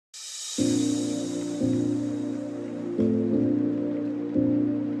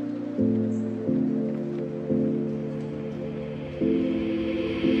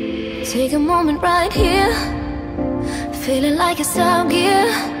Take a moment right here, feeling like it's out gear.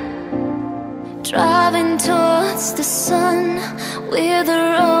 Driving towards the sun with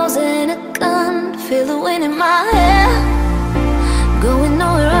a rose and a gun. Feel the wind in my hair, going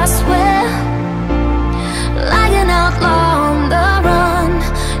nowhere I swear. Like an outlaw on the run,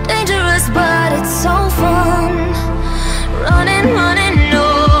 dangerous but it's so fun. Running, running, no,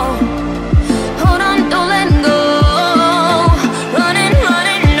 hold on, don't let go. Running,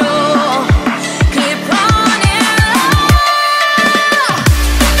 running, no, keep running.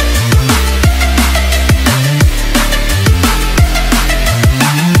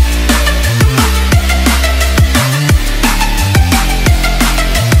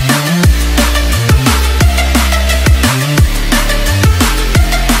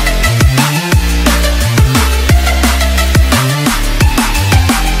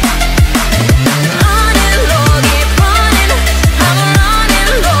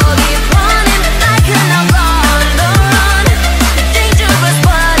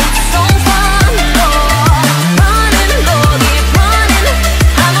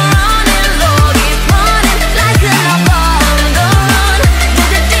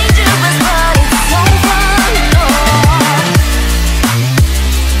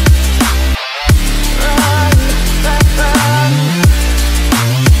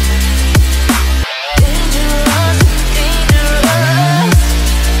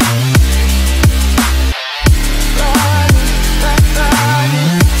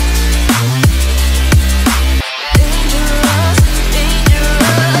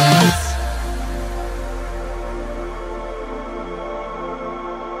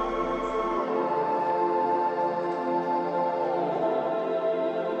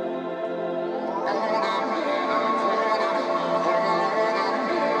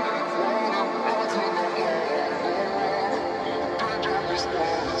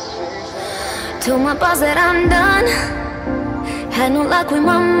 Told my boss that I'm done. Had no luck with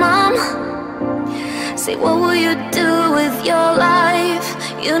my mom. Say, what will you do with your life?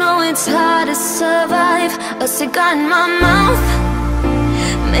 You know it's hard to survive. A cigar in my mouth,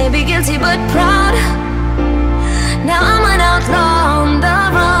 maybe guilty but proud. Now I'm an outlaw on the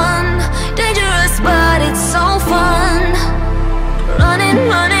run, dangerous but it's so fun. Running,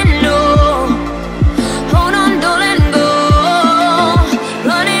 running, no, hold on, don't let go.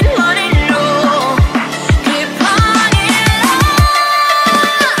 Running, running, no, keep running.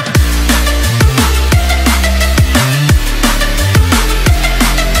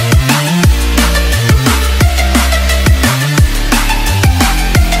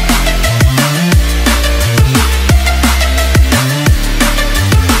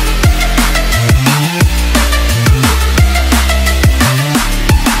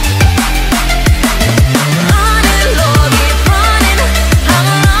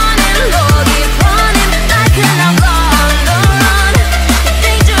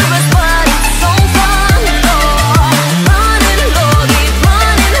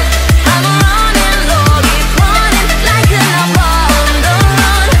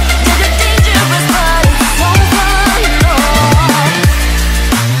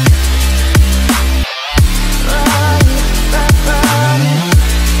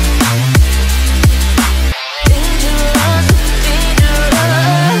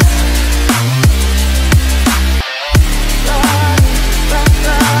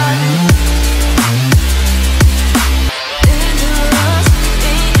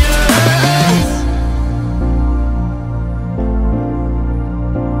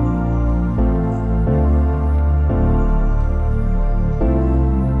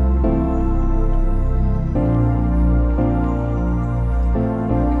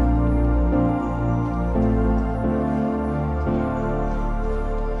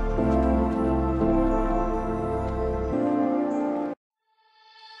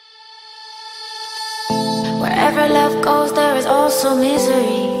 Wherever love goes, there is also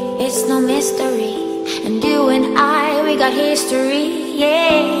misery. It's no mystery. And you and I, we got history,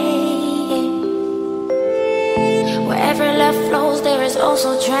 yeah. Wherever love flows, there is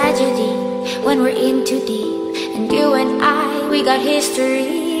also tragedy when we're in too deep. And you and I, we got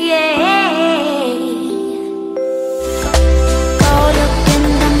history, yeah. Go look in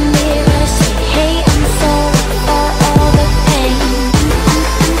the mirror, say, hey, I'm sorry for all the pain.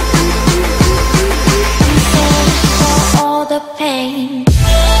 All the pain.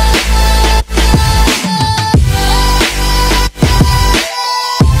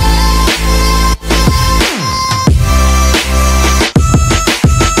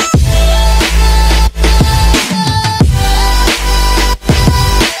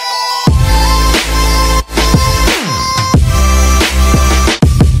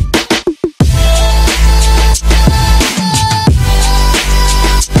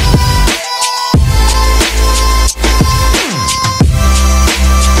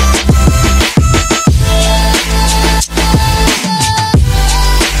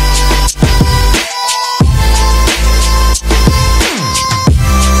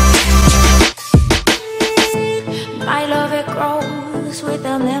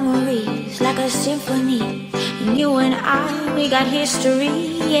 got history,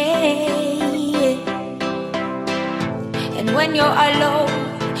 yeah. And when you're alone,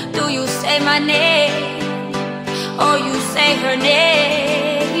 do you say my name or you say her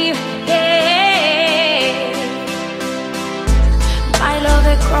name? Yeah. My love,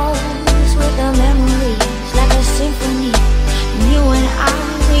 it grows with the memories like a symphony. And you and I,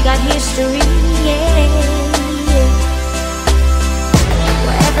 we got history, yeah.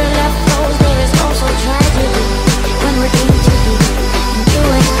 Wherever love flows, there is also tragedy. When we're in too deep, and you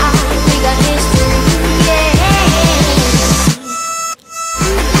and I, we got history, yeah.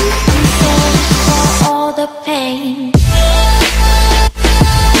 I'm sorry for all the pain.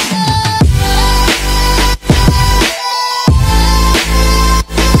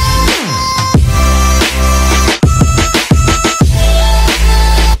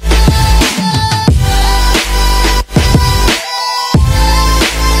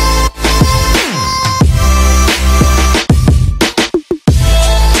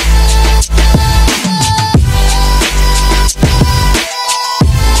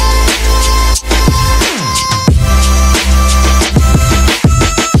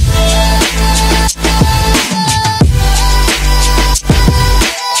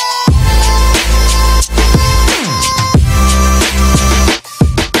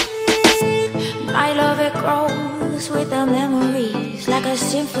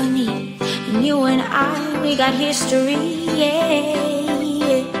 History,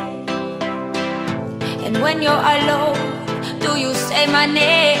 yeah. And when you're alone, do you say my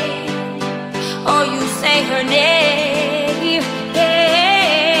name or you say her name? Yeah.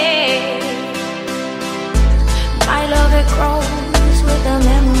 My love, it grows with the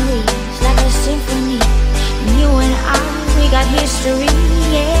memories like a symphony. And you and I, we got history.